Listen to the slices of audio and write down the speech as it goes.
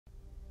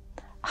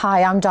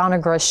Hi, I'm Donna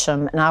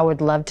Grisham, and I would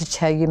love to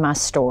tell you my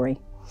story.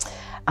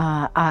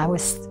 When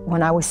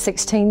I was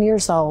 16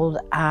 years old,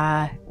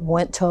 I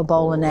went to a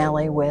bowling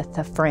alley with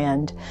a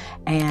friend,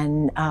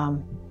 and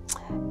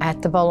at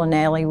the bowling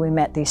alley we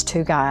met these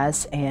two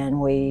guys,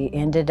 and we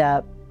ended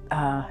up,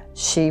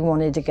 she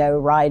wanted to go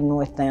riding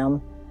with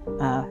them.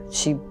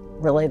 She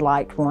really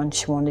liked one.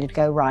 She wanted to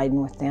go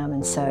riding with them,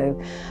 and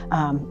so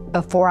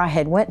before I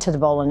had went to the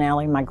bowling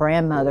alley, my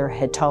grandmother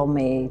had told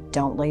me,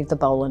 don't leave the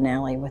bowling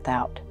alley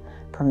without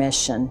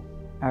permission,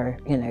 or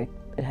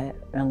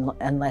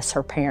unless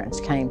her parents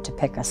came to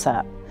pick us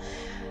up.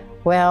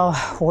 Well,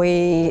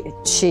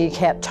 she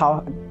kept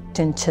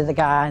talking to the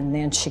guy, and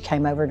then she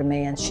came over to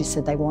me and she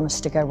said they want us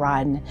to go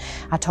riding.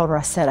 I told her,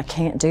 I said, I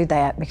can't do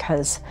that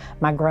because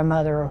my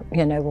grandmother,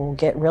 will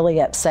get really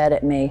upset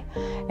at me,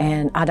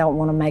 and I don't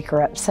want to make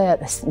her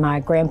upset. My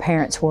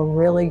grandparents were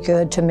really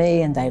good to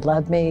me and they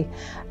loved me,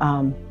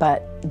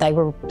 but they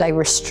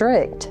were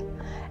strict,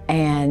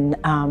 and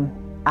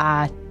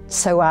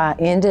so I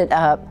ended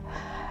up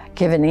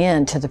giving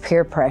in to the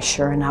peer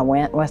pressure, and I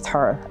went with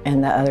her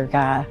and the other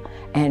guy,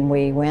 and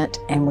we went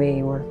and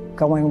we were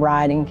going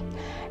riding.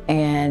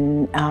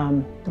 And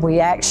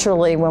we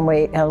actually, when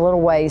we, a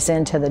little ways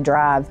into the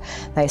drive,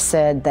 they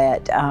said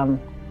that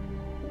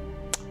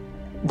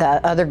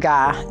the other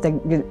guy,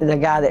 the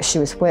guy that she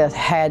was with,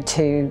 had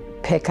to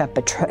pick up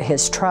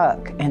his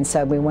truck. And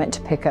so we went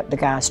to pick up the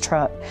guy's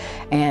truck.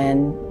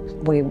 And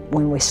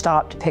when we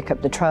stopped to pick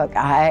up the truck,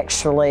 I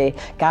actually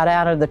got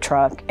out of the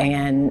truck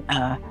and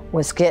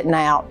was getting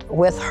out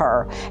with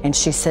her. And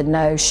she said,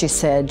 no, she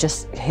said,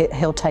 just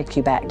he'll take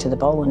you back to the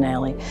bowling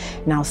alley.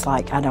 And I was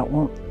like, I don't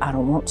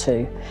want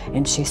to.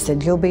 And she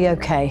said, you'll be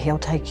okay, he'll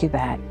take you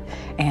back.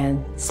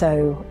 And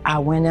so I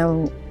went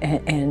on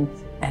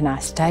and I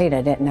stayed.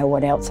 I didn't know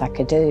what else I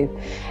could do.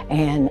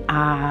 And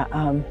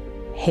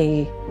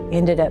he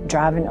ended up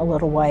driving a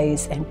little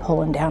ways and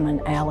pulling down an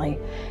alley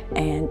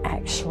and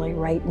actually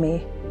raped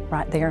me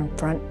right there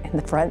in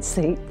the front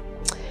seat.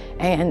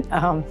 And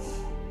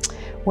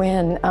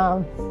when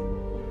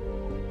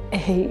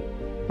he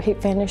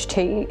finished,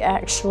 he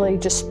actually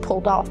just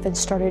pulled off and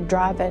started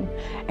driving,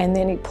 and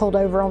then he pulled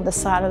over on the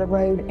side of the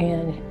road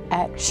and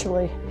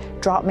actually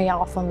dropped me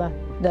off on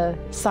the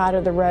side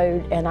of the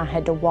road, and I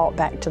had to walk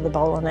back to the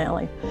bowling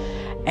alley.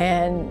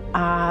 And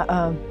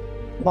I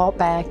walked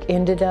back,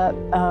 ended up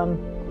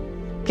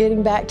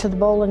getting back to the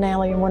bowling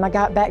alley, and when I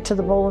got back to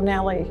the bowling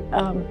alley,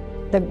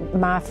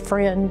 my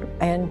friend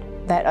and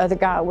that other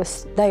guy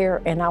was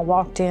there, and I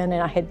walked in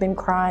and I had been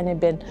crying and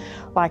been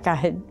like I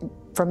had,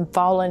 from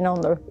falling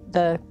on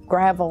the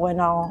gravel and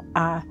all,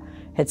 I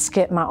had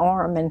skipped my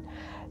arm. And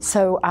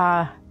so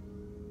I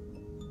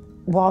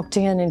walked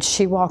in and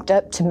she walked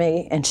up to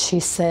me and she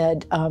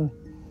said,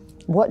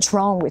 what's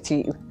wrong with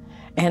you?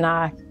 And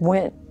I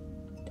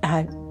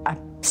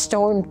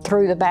stormed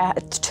through ran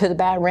to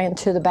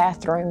the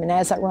bathroom, and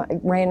as I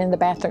ran in the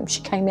bathroom,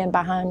 she came in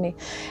behind me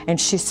and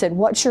she said,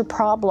 what's your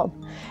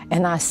problem?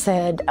 And I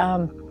said,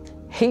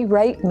 he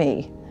raped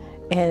me.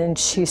 And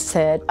she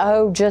said,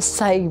 oh, just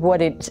say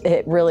what it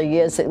really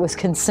is. It was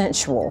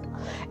consensual.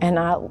 And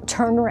I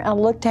turned around, I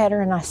looked at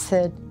her and I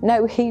said,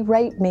 no, he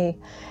raped me.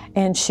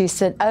 And she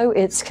said, oh,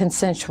 it's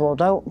consensual.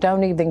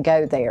 Don't even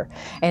go there.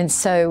 And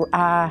so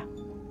my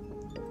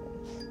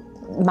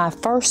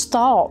first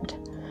thought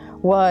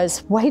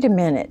was, wait a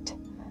minute,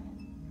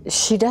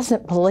 she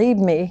doesn't believe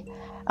me.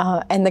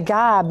 And the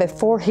guy,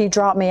 before he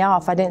dropped me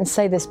off, I didn't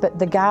say this, but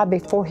the guy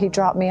before he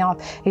dropped me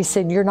off, he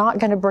said, you're not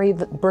going to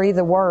breathe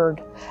a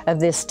word of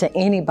this to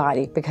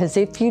anybody, because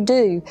if you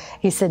do,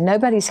 he said,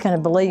 nobody's going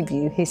to believe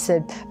you. He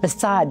said,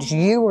 besides,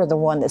 you are the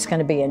one that's going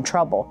to be in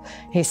trouble.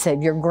 He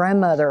said, your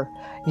grandmother,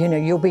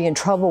 you'll be in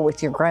trouble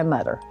with your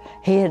grandmother.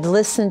 He had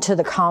listened to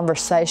the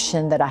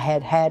conversation that I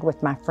had had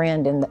with my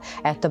friend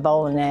at the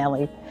bowling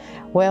alley.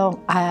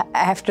 Well,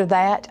 after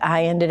that,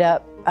 I ended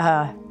up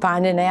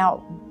finding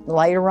out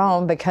later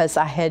on, because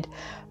I had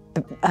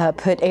by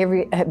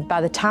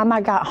the time I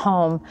got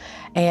home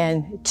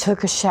and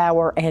took a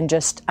shower and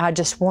I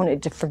just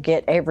wanted to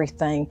forget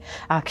everything.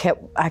 I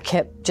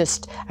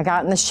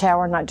got in the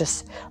shower and I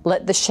just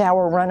let the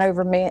shower run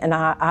over me, and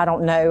I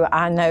don't know,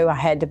 I know I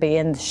had to be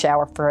in the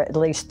shower for at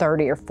least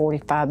 30 or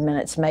 45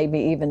 minutes, maybe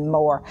even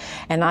more.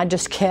 And I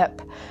just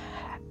kept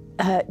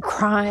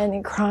crying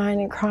and crying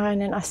and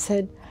crying, and I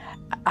said,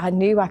 I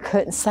knew I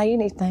couldn't say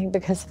anything,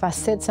 because if I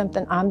said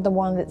something, I'm the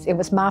one it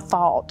was my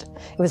fault.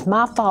 It was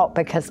my fault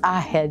because I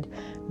had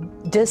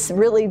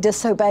really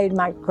disobeyed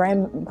my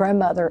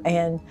grandmother,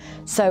 and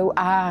so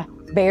I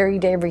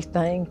buried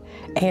everything.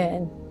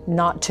 And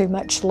not too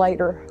much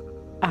later,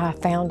 I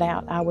found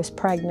out I was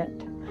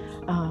pregnant,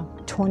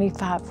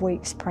 25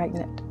 weeks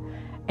pregnant,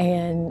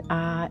 and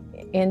I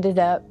ended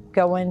up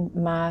going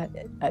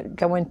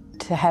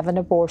to have an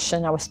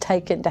abortion. I was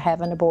taken to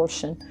have an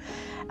abortion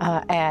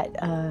at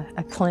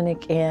a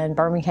clinic in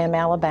Birmingham,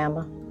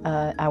 Alabama.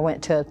 I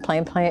went to a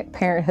Planned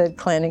Parenthood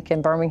clinic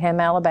in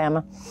Birmingham,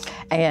 Alabama,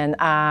 and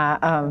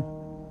I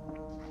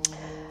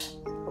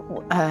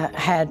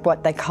had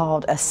what they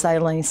called a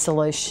saline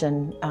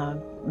solution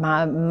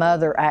my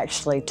mother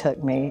actually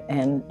took me,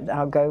 and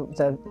I'll go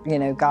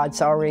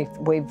God's already,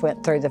 we've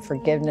went through the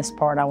forgiveness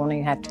part. I won't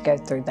even have to go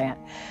through that.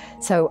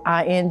 So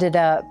I ended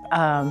up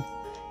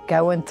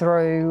going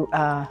through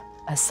a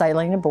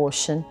saline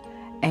abortion,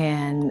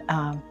 and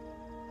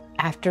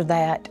after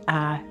that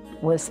I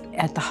was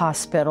at the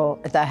hospital.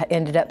 I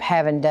ended up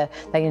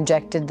they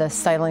injected the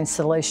saline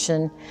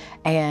solution,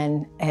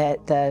 and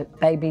the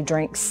baby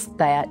drinks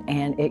that,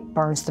 and it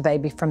burns the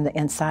baby from the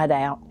inside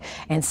out.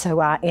 And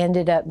so I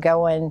ended up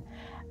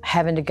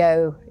having to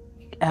go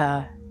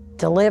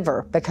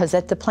deliver, because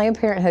at the Planned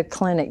Parenthood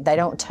clinic, they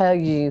don't tell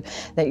you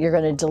that you're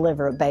going to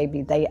deliver a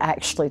baby. They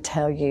actually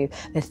tell you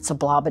that it's a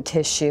blob of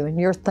tissue, and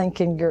you're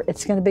thinking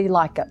it's going to be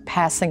like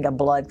passing a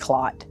blood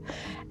clot.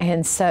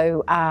 And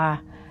so I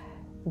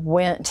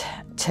went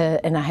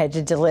and I had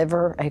to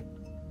deliver a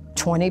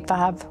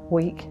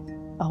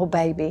 25-week-old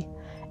baby,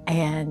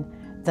 and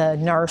the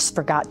nurse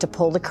forgot to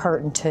pull the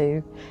curtain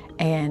to,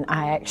 and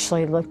I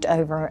actually looked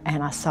over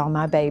and I saw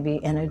my baby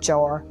in a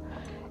jar,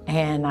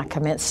 and I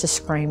commenced to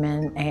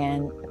screaming,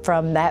 and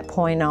from that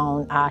point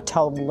on, I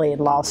totally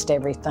lost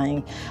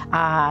everything.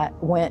 I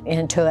went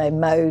into a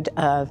mode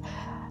of,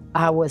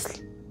 I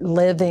was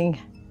living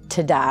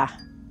to die.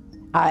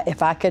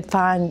 If I could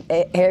find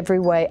every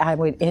way, I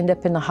would end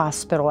up in the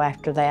hospital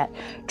after that,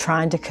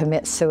 trying to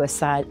commit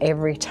suicide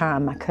every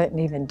time. I couldn't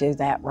even do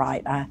that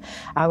right.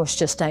 I was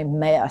just a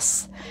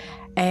mess.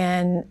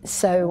 And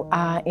so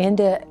I end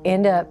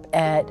up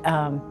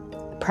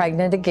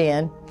pregnant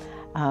again,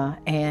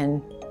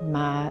 and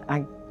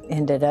I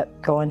ended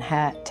up going to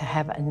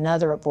have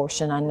another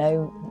abortion. I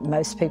know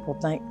most people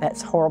think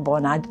that's horrible,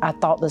 and I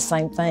thought the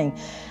same thing.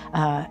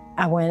 I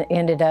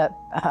ended up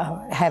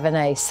having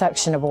a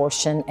suction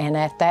abortion, and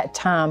at that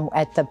time,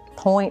 at the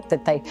point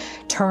that they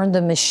turned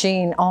the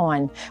machine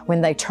on,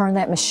 when they turned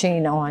that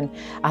machine on,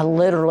 I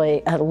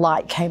literally, a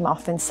light came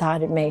off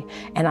inside of me,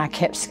 and I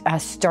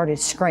started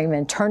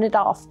screaming, "Turn it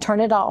off,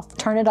 turn it off,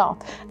 turn it off."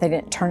 They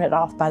didn't turn it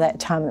off by that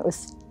time. It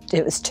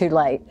was too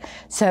late.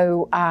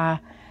 So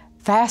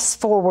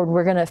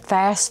we're going to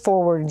fast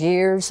forward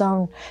years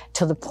on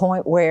to the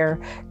point where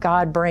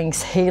God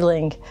brings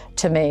healing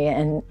to me,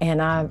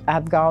 and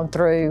I've gone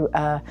through,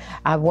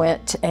 I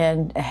went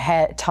and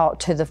had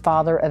talked to the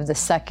father of the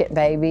second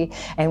baby,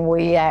 and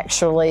we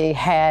actually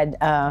had,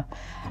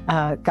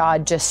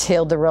 God just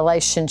healed the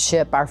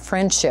relationship, our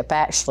friendship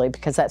actually,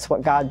 because that's what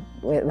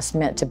it was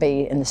meant to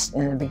be in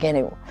the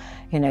beginning.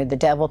 You know, the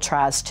devil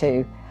tries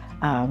to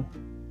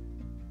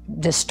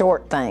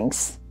distort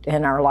things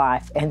in our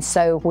life. And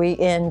so we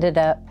ended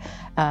up,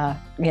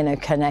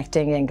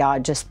 connecting, and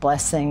God just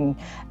blessing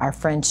our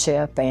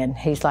friendship, and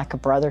he's like a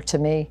brother to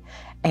me.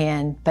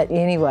 But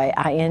anyway,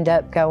 I end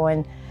up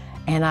going,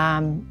 and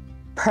I'm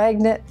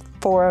pregnant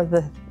for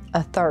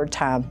a third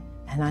time.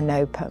 And I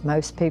know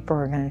most people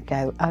are going to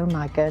go, "Oh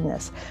my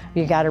goodness."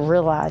 You got to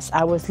realize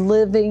I was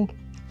living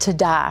to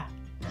die.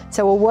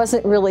 So I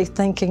wasn't really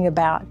thinking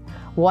about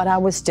what I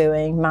was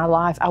doing, my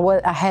life.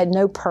 I had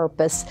no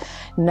purpose,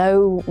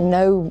 no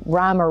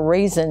rhyme or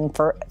reason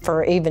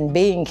for even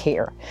being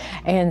here.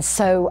 And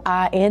so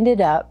I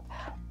ended up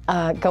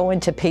going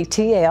to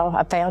PTL.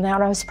 I found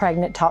out I was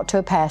pregnant, talked to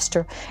a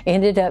pastor,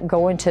 ended up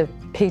going to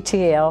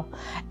PTL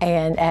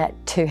and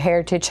to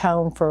Heritage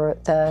Home for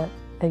the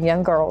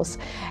young girls.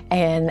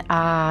 And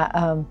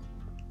I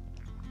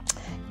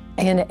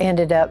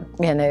ended up,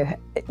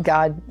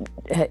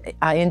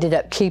 I ended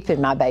up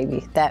keeping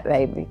that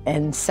baby.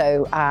 And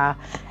so I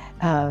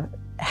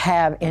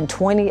have in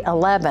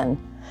 2011,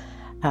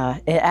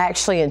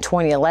 actually in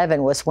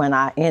 2011 was when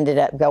I ended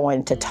up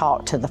going to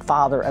talk to the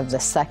father of the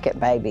second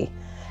baby.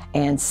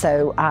 And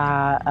so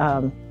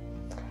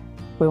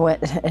we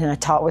went and I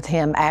talked with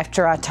him.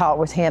 After I talked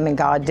with him and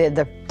God did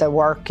the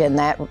work in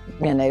that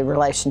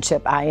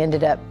relationship, I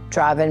ended up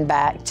driving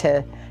back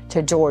to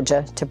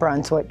Georgia, to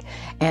Brunswick,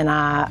 and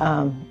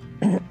I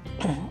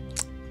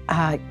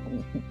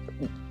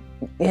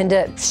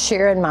ended up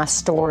sharing my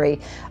story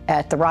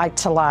at the Right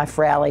to Life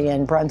rally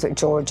in Brunswick,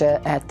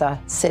 Georgia at the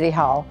City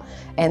Hall.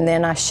 And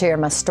then I shared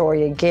my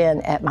story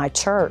again at my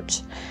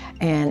church.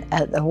 And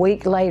a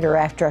week later,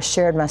 after I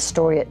shared my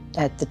story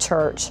at the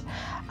church,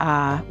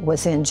 I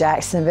was in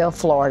Jacksonville,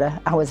 Florida.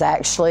 I was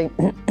actually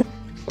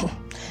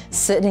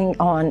sitting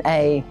on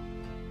a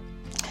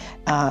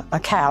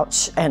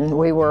couch, and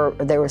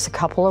there was a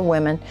couple of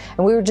women,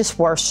 and we were just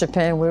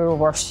worshiping. We were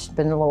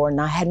worshiping the Lord,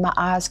 and I had my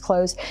eyes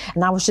closed,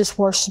 and I was just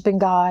worshiping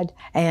God,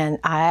 and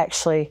I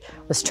actually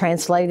was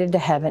translated to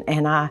heaven,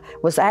 and I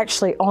was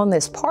actually on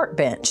this park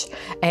bench,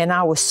 and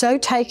I was so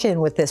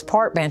taken with this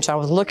park bench. I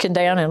was looking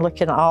down and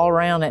looking all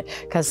around it,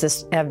 because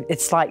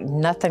it's like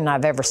nothing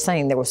I've ever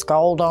seen. There was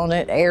gold on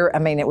it,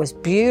 it was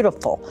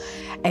beautiful.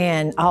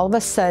 And all of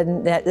a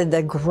sudden,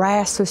 the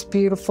grass was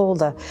beautiful,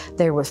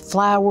 there was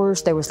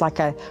flowers, there was like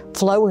a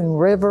flowing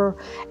river,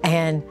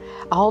 and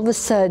all of a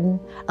sudden,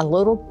 a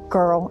little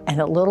girl and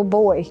a little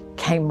boy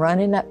came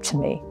running up to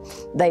me.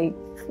 They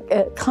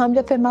climbed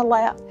up in my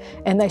lap,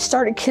 and they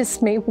started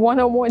kissing me, one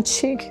on one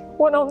cheek,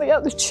 one on the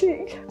other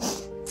cheek.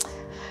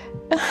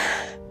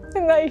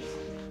 And they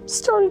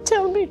started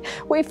telling me,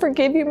 "We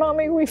forgive you,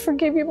 Mommy, we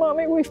forgive you,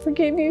 Mommy, we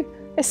forgive you."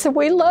 I said,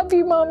 "We love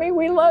you, Mommy,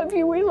 we love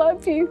you, we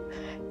love you."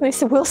 And they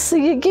said, "We'll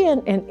see you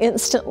again." And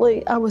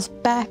instantly I was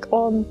back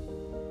on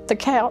the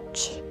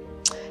couch.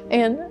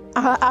 And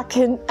I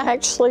can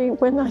actually,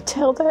 when I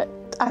tell that,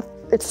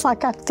 it's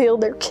like I feel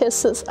their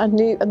kisses. I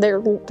knew their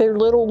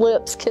little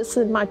lips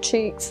kissing my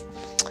cheeks.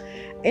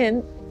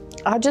 And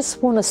I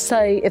just want to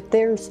say,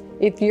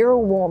 if you're a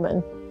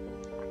woman,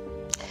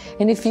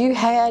 and if you've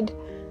had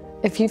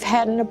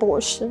an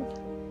abortion,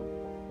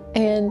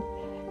 and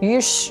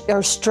you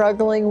are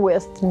struggling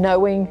with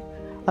knowing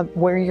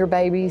where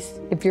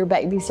if your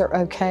babies are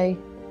okay,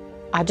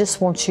 I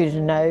just want you to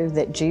know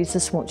that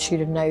Jesus wants you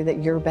to know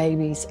that your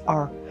babies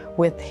are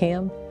with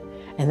Him,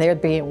 and they're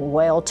being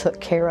well took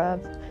care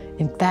of.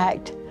 In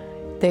fact,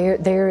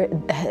 they're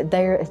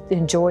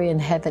enjoying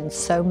heaven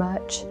so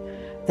much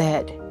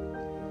that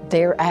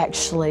they're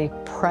actually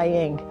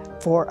praying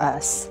for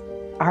us.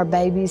 Our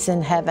babies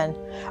in heaven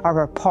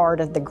are a part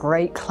of the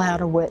great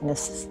cloud of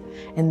witnesses,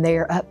 and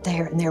they're up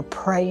there and they're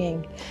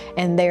praying,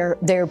 and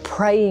they're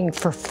praying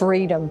for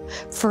freedom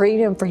for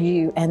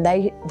you, and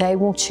they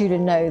want you to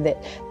know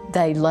that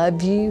they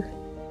love you,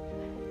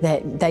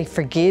 that they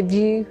forgive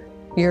you,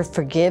 you're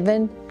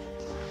forgiven.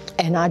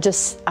 And I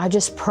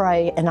just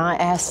pray, and I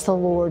ask the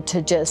Lord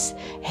to just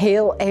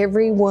heal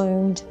every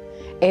wound,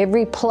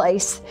 every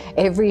place,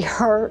 every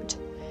hurt,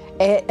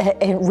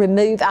 and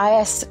remove, I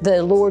ask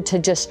the Lord to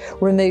just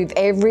remove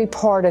every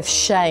part of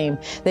shame,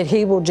 that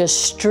He will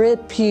just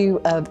strip you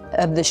of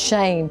the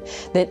shame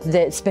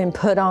that's been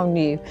put on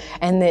you,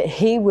 and that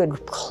He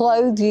would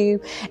clothe you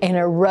in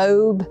a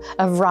robe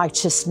of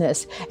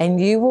righteousness,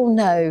 and you will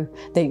know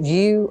that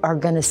you are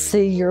going to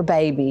see your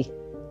baby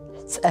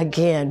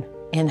again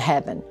in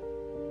heaven.